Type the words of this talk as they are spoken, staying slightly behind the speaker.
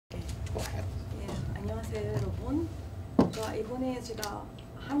안녕하세요 여러분. 이번에 제가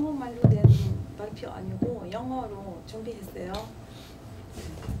한국말로 된 발표 아니고 영어로 준비했어요.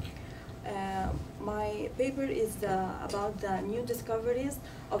 My paper is about the new discoveries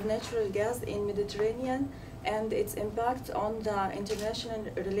of natural gas in Mediterranean and its impact on the international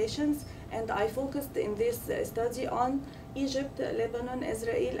relations, and I focused in this study on Egypt, Lebanon,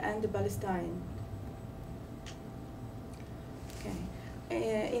 Israel, and Palestine.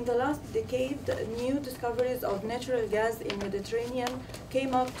 In the last decade, new discoveries of natural gas in Mediterranean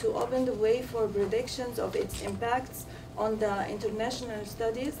came up to open the way for predictions of its impacts on the international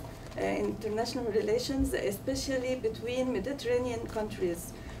studies, international relations, especially between Mediterranean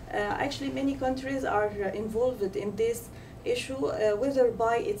countries. Actually, many countries are involved in this issue, whether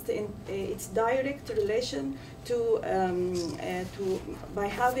by its direct relation by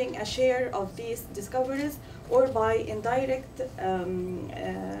having a share of these discoveries, or by indirect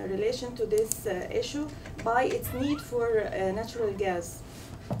relation to this issue by its need for natural gas.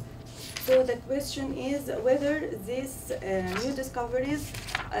 So the question is whether these new discoveries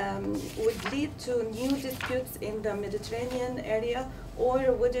would lead to new disputes in the Mediterranean area,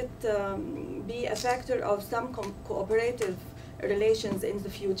 or would it be a factor of some cooperative relations in the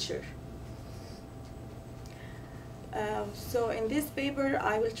future? So in this paper,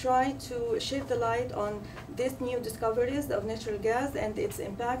 I will try to shed the light on these new discoveries of natural gas and its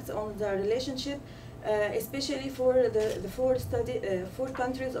impacts on the relationship, especially for the four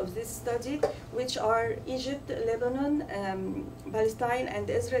countries of this study, which are Egypt, Lebanon, Palestine, and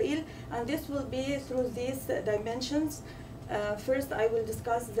Israel. And this will be through these dimensions. First, I will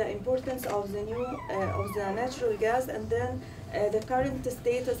discuss the importance of the natural gas, and then the current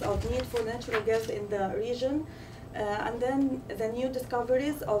status of need for natural gas in the region. And then the new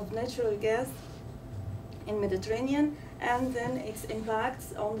discoveries of natural gas in Mediterranean, and then its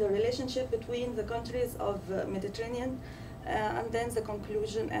impacts on the relationship between the countries of Mediterranean, and then the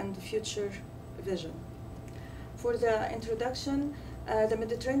conclusion and the future vision. For the introduction, the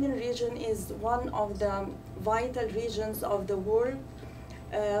Mediterranean region is one of the vital regions of the world,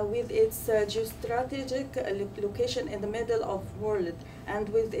 with its geostrategic location in the middle of the world, and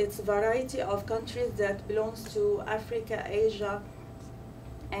with its variety of countries that belongs to Africa, Asia,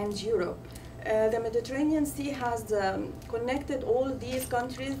 and Europe. The Mediterranean Sea has connected all these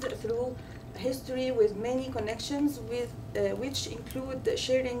countries through history, with many connections which include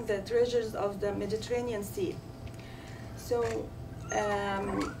sharing the treasures of the Mediterranean Sea. So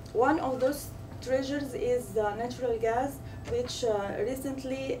one of those treasures is the natural gas, which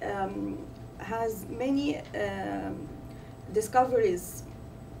recently has many discoveries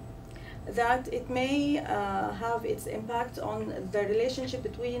that it may have its impact on the relationship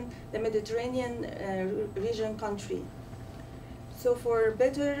between the Mediterranean region country. So for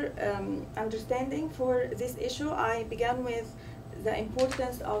better understanding for this issue, I began with the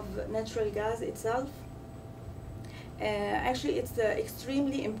importance of natural gas itself. Actually, it's an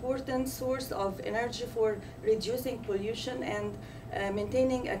extremely important source of energy for reducing pollution and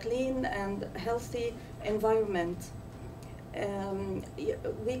maintaining a clean and healthy environment.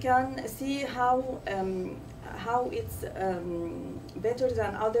 We can see how it's better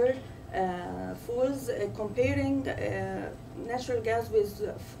than other fuels, comparing natural gas with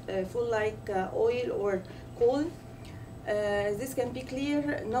fuel like oil or coal. This can be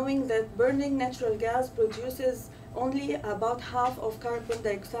clear knowing that burning natural gas produces only about half of carbon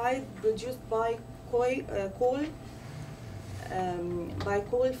dioxide produced by coal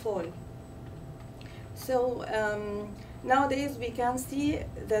fall. So nowadays we can see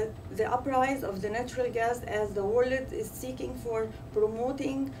that the uprise of the natural gas as the world is seeking for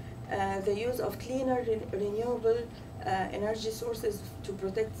promoting the use of cleaner renewable energy sources to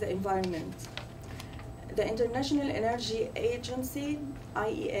protect the environment. The International Energy Agency,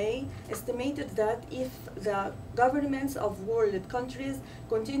 IEA, estimated that if the governments of world countries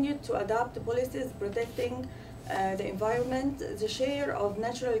continued to adopt policies protecting the environment, the share of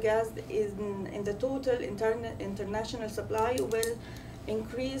natural gas in the total international supply will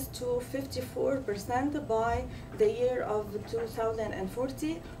increase to 54% by the year of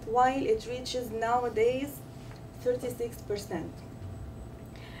 2040, while it reaches nowadays 36%.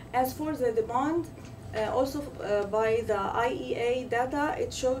 As for the demand, also by the IEA data,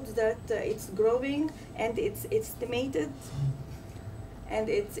 it shows that it's growing, and it's estimated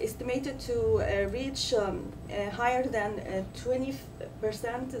to reach higher than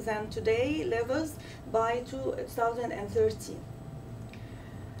 20% than today levels by 2030.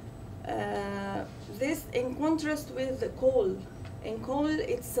 This in contrast with coal. In coal,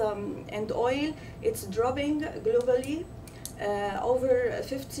 and oil, it's dropping globally over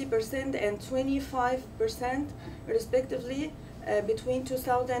 50% and 25% respectively between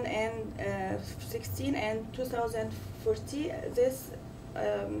 2016 and 2040. This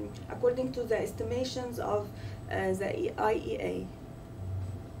according to the estimations of the IEA.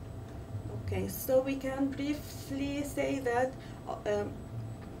 Okay, so we can briefly say that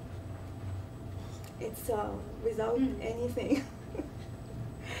it's without anything.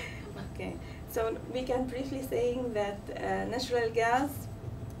 Okay, so we can briefly saying that natural gas,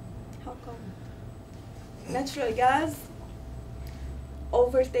 how come? Natural gas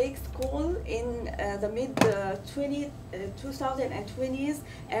overtakes coal in the mid 2020s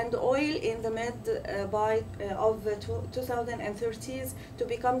and oil in the mid of 2030s to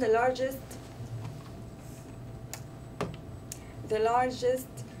become the largest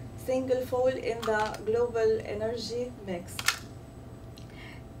single fuel in the global energy mix.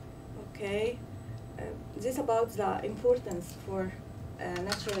 Okay, this about the importance for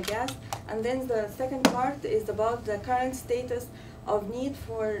natural gas, and then the second part is about the current status of need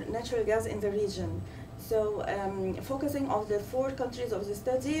for natural gas in the region. So focusing on the 4 countries of the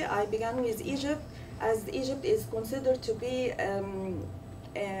study, I began with Egypt, as Egypt is considered to be an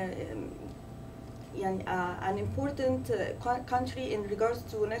important country in regards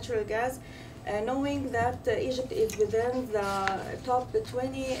to natural gas, knowing that Egypt is within the top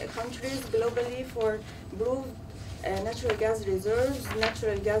 20 countries globally for proved natural gas reserves,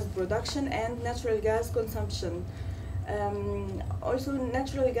 natural gas production, and natural gas consumption. Also,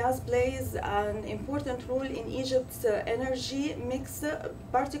 natural gas plays an important role in Egypt's energy mix,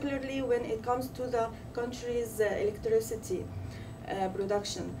 particularly when it comes to the country's electricity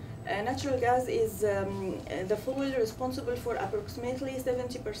production. Natural gas is the fuel responsible for approximately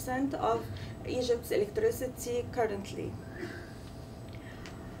 70% of Egypt's electricity currently.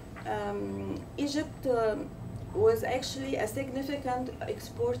 Egypt was actually a significant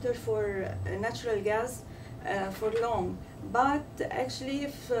exporter for natural gas for long, but actually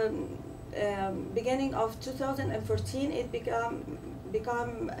beginning of 2014 it became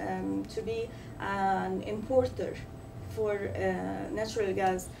to be an importer for natural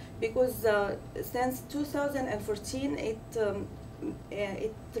gas, because since 2014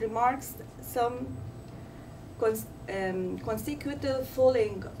 it remarks some consecutive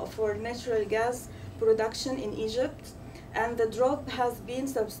falling for natural gas production in Egypt, and the drop has been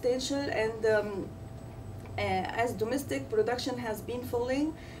substantial, and as domestic production has been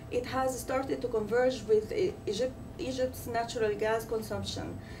falling, it has started to converge with Egypt's natural gas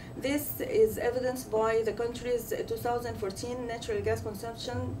consumption. This is evidenced by the country's 2014 natural gas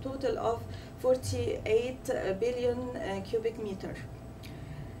consumption total of 48 billion cubic meter.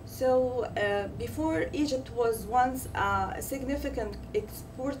 So before, Egypt was once a significant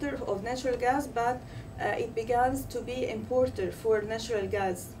exporter of natural gas, but it began to be importer for natural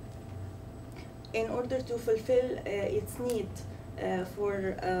gas in order to fulfill its need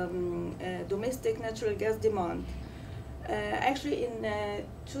for domestic natural gas demand. Actually, in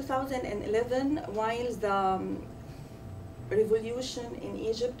 2011, while the revolution in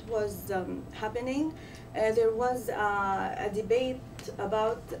Egypt was happening, there was a debate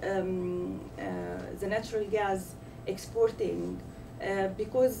about the natural gas exporting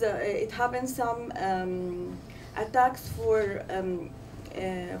because it happened some attacks for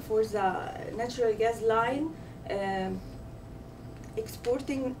the natural gas line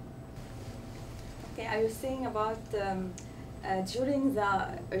exporting. Okay, I was saying about during the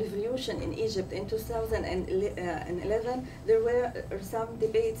revolution in Egypt in 2011, there were some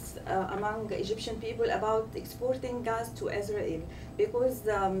debates among Egyptian people about exporting gas to Israel, because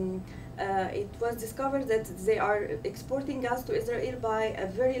it was discovered that they are exporting gas to Israel by a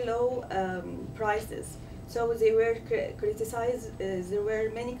very low prices. So they were criticized. There were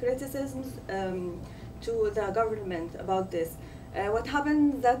many criticisms to the government about this. What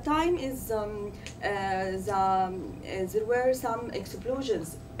happened that time is there were some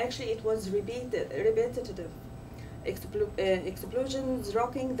explosions. Actually, it was repetitive explosions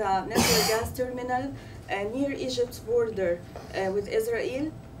rocking the natural gas terminal near Egypt's border with Israel,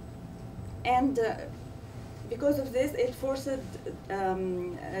 and because of this, it forced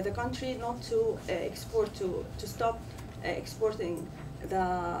the country not to export, to stop exporting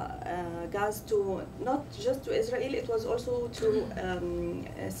the gas to, not just to Israel, it was also to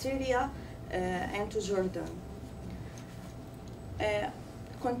Syria and to Jordan.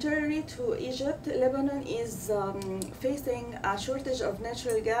 Contrary to Egypt, Lebanon is facing a shortage of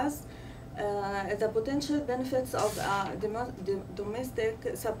natural gas. The potential benefits of the domestic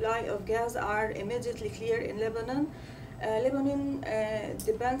supply of gas are immediately clear in Lebanon. Lebanon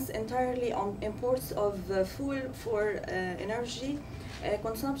depends entirely on imports of fuel for energy.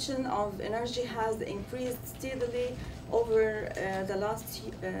 Consumption of energy has increased steadily over the last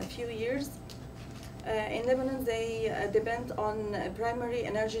few years. In Lebanon, they depend on primary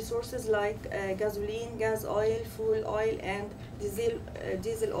energy sources like gasoline, gas oil, fuel oil, and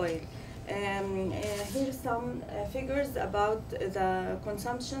diesel oil. Here's some figures about the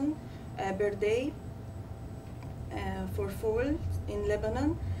consumption per day for fuel in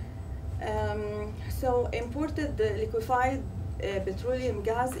Lebanon. So imported liquefied petroleum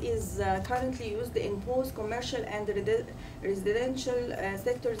gas is currently used in both commercial and residential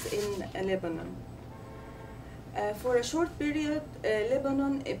sectors in Lebanon. For a short period,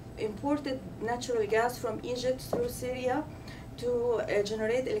 Lebanon imported natural gas from Egypt through Syria to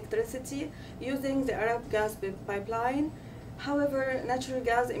generate electricity using the Arab gas pipeline. However, natural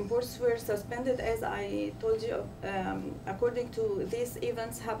gas imports were suspended, as I told you, according to these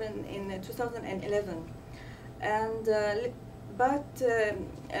events happened in 2011. But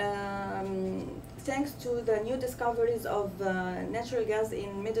thanks to the new discoveries of natural gas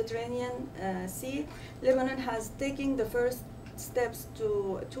in Mediterranean Sea, Lebanon has taken the first steps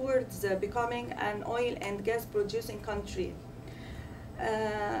towards becoming an oil and gas producing country.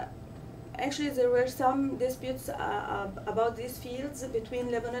 Actually, there were some disputes about these fields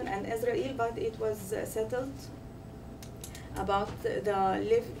between Lebanon and Israel, but it was settled about the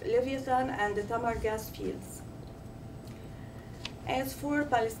Leviathan and the Tamar gas fields. As for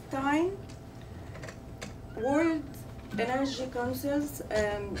Palestine, World Energy Councils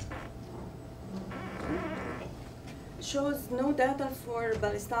shows no data for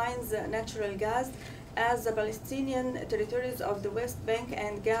Palestine's natural gas, as the Palestinian territories of the West Bank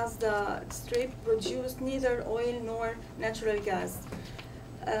and Gaza Strip produce neither oil nor natural gas.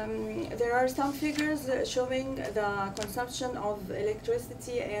 There are some figures showing the consumption of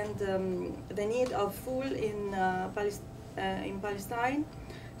electricity and the need of fuel in Palestine.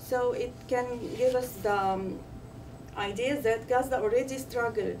 So it can give us the idea that Gaza already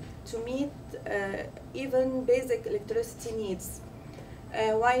struggled to meet even basic electricity needs.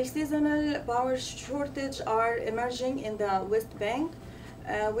 While seasonal power shortage are emerging in the West Bank,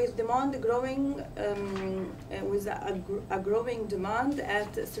 with demand growing, with a growing demand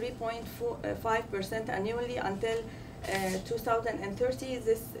at 3.5% annually until 2030.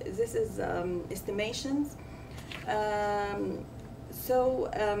 This is estimations.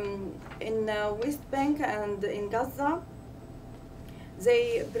 In West Bank and in Gaza,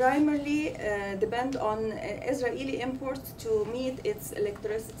 they primarily depend on Israeli imports to meet its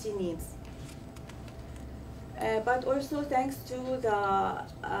electricity needs. But also thanks to the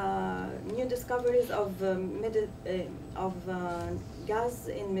new discoveries of gas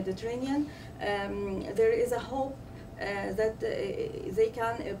in Mediterranean, there is a hope that they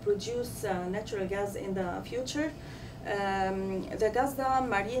can produce natural gas in the future. The Gaza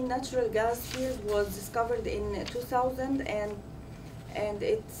marine natural gas field was discovered in 2000 and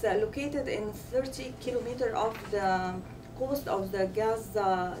it's located in 30 kilometers of the coast of the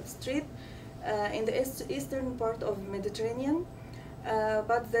Gaza Strip in the eastern part of Mediterranean.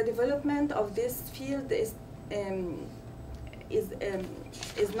 But the development of this field is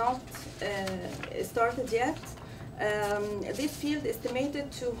not started yet. This field is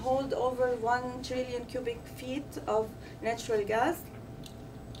estimated to hold over 1 trillion cubic feet of natural gas.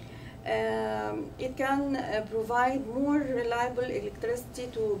 It can provide more reliable electricity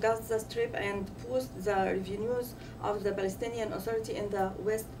to Gaza Strip and boost the revenues of the Palestinian Authority in the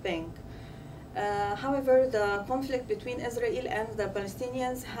West Bank. However, the conflict between Israel and the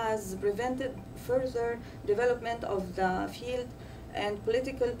Palestinians has prevented further development of the field, and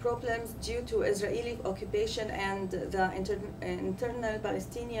political problems due to Israeli occupation and the internal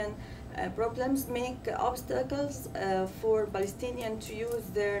Palestinian problems make obstacles for Palestinians to use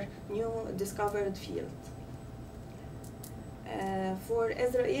their new discovered field. For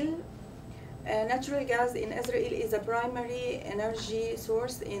Israel, natural gas in Israel is a primary energy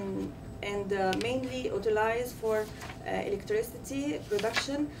source and mainly utilized for electricity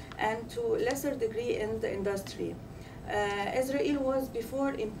production and to a lesser degree in the industry. Israel was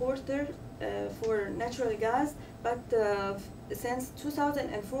before importer for natural gas, but since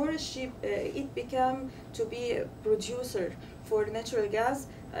 2004 it became to be a producer for natural gas.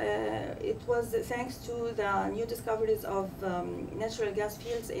 It was thanks to the new discoveries of natural gas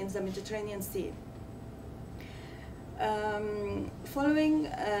fields in the Mediterranean Sea. Following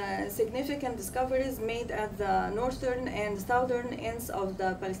significant discoveries made at the northern and southern ends of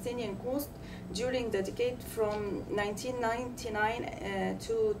the Palestinian coast during the decade from 1999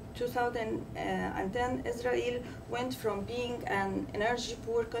 to 2010, Israel went from being an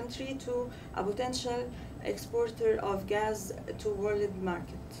energy-poor country to a potential exporter of gas to world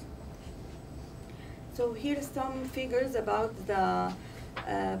market. So here are some figures about the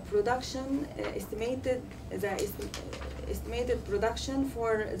production, estimated production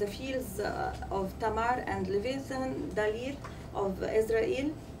for the fields of Tamar and Leviathan Dalir of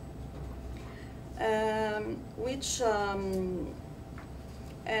Israel, which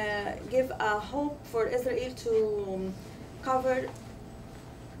give a hope for Israel to cover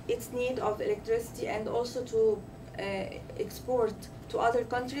its need of electricity and also to export to other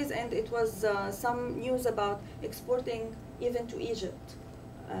countries, and it was some news about exporting even to Egypt.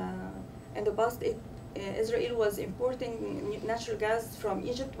 In the past, Israel was importing natural gas from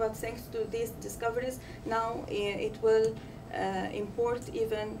Egypt, but thanks to these discoveries, now it will import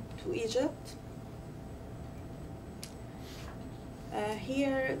even to Egypt.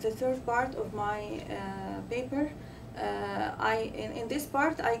 Here, the third part of my paper. In this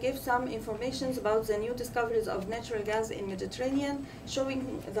part, I give some information about the new discoveries of natural gas in Mediterranean,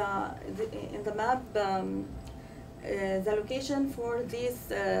 showing in the map the location for these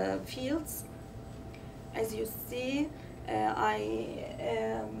fields. As you see, I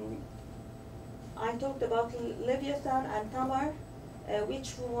talked about Leviathan and Tamar,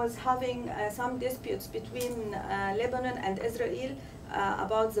 which was having some disputes between Lebanon and Israel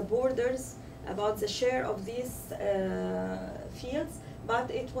about the borders, about the share of these fields, but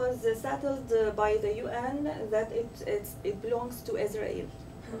it was settled by the UN that it belongs to Israel.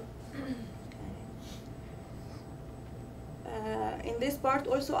 In this part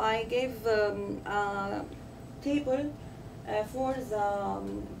also I gave a table for the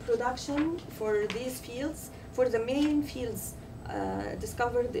production for these fields, for the main fields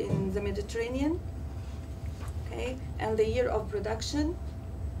discovered in the Mediterranean, okay, and the year of production.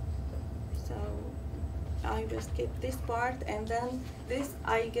 So I will skip this part, and then this,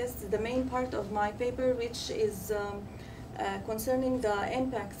 I guess, the main part of my paper, which is concerning the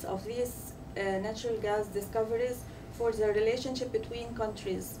impacts of these natural gas discoveries for the relationship between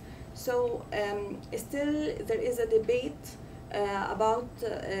countries. So still there is a debate about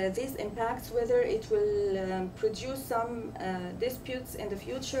these impacts, whether it will produce some disputes in the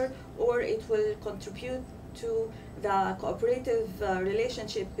future, or it will contribute to the cooperative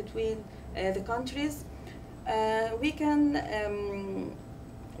relationship between the countries. We can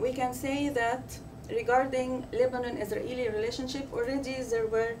say that regarding Lebanon-Israeli relationship, already there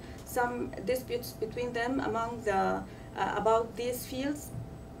were some disputes between them among the about these fields,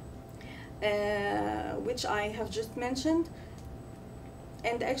 which I have just mentioned.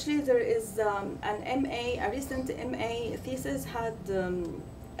 And actually there is a recent MA thesis had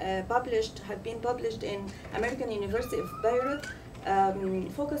been published in American University of Beirut,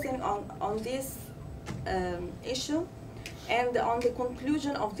 focusing on this issue. And on the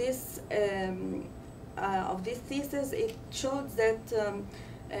conclusion of this thesis, it showed that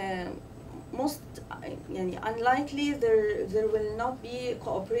unlikely there will not be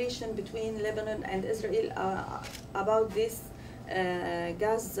cooperation between Lebanon and Israel about this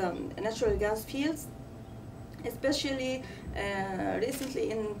natural gas fields. Especially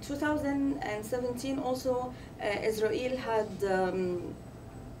recently in 2017, also Israel had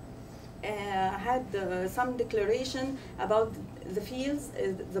some declaration about the fields,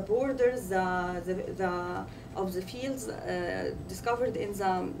 the borders of the fields discovered in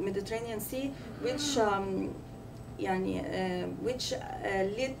the Mediterranean Sea, which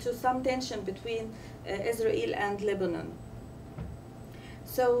led to some tension between Israel and Lebanon.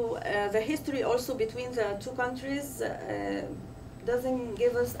 So the history also between the two countries doesn't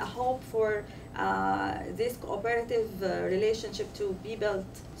give us a hope for this cooperative relationship to be built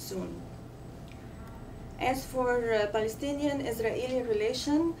soon. As for Palestinian-Israeli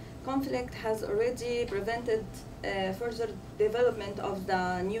relation, conflict has already prevented further development of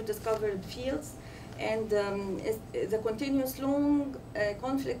the new discovered fields, and the continuous long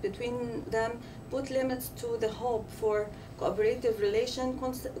conflict between them put limits to the hope for cooperative relation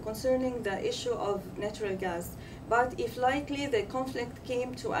concerning the issue of natural gas. But if likely the conflict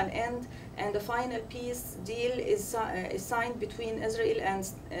came to an end and a final peace deal is signed between Israel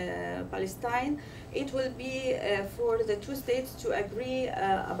and Palestine, it will be for the two states to agree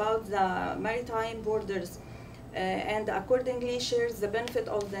about the maritime borders and accordingly shares the benefit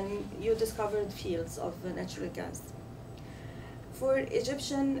of the new discovered fields of natural gas. For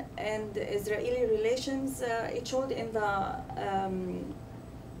Egyptian and Israeli relations, it showed in the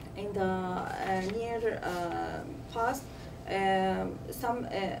near past some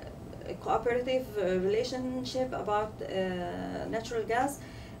cooperative relationship about natural gas,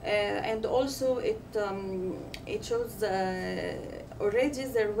 and also it shows already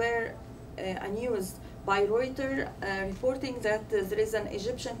there were a news by Reuters reporting that there is an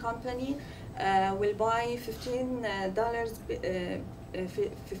Egyptian company will buy $15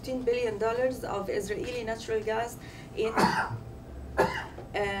 billion of Israeli natural gas in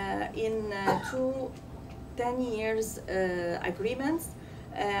 2 10 years agreements.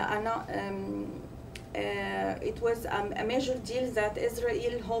 It was a major deal that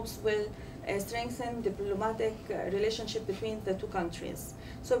Israel hopes will strengthen diplomatic relationship between the two countries.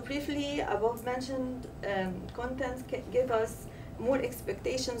 So briefly, above mentioned contents give us more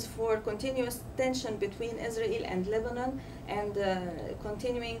expectations for continuous tension between Israel and Lebanon, and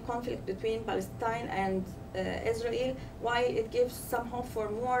continuing conflict between Palestine and Israel, while it gives some hope for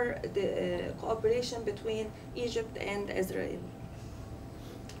more cooperation between Egypt and Israel.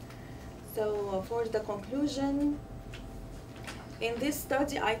 So for the conclusion, in this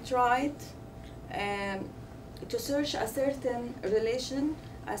study I tried to search a certain relation,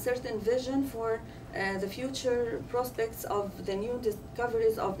 a certain vision for the future prospects of the new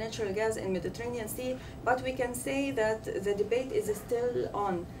discoveries of natural gas in Mediterranean Sea, but we can say that the debate is still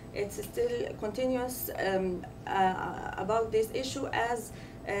on. It's still continuous about this issue, as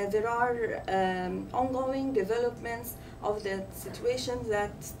there are ongoing developments of the situation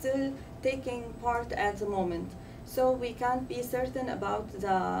that still taking part at the moment. So we can't be certain about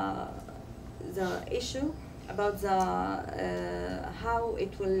the issue, about how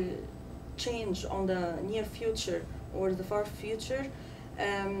it will change on the near future or the far future.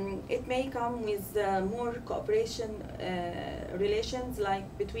 It may come with more cooperation relations, like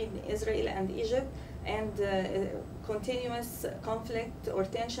between Israel and Egypt, and continuous conflict or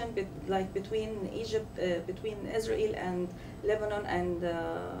tension like between between Israel and Lebanon, and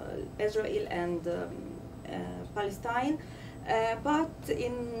Israel and Palestine. But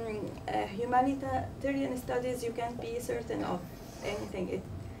in humanitarian studies, you can't be certain of anything.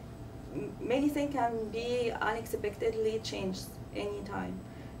 Many things can be unexpectedly changed anytime.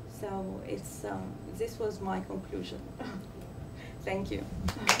 So it's this was my conclusion. Thank you.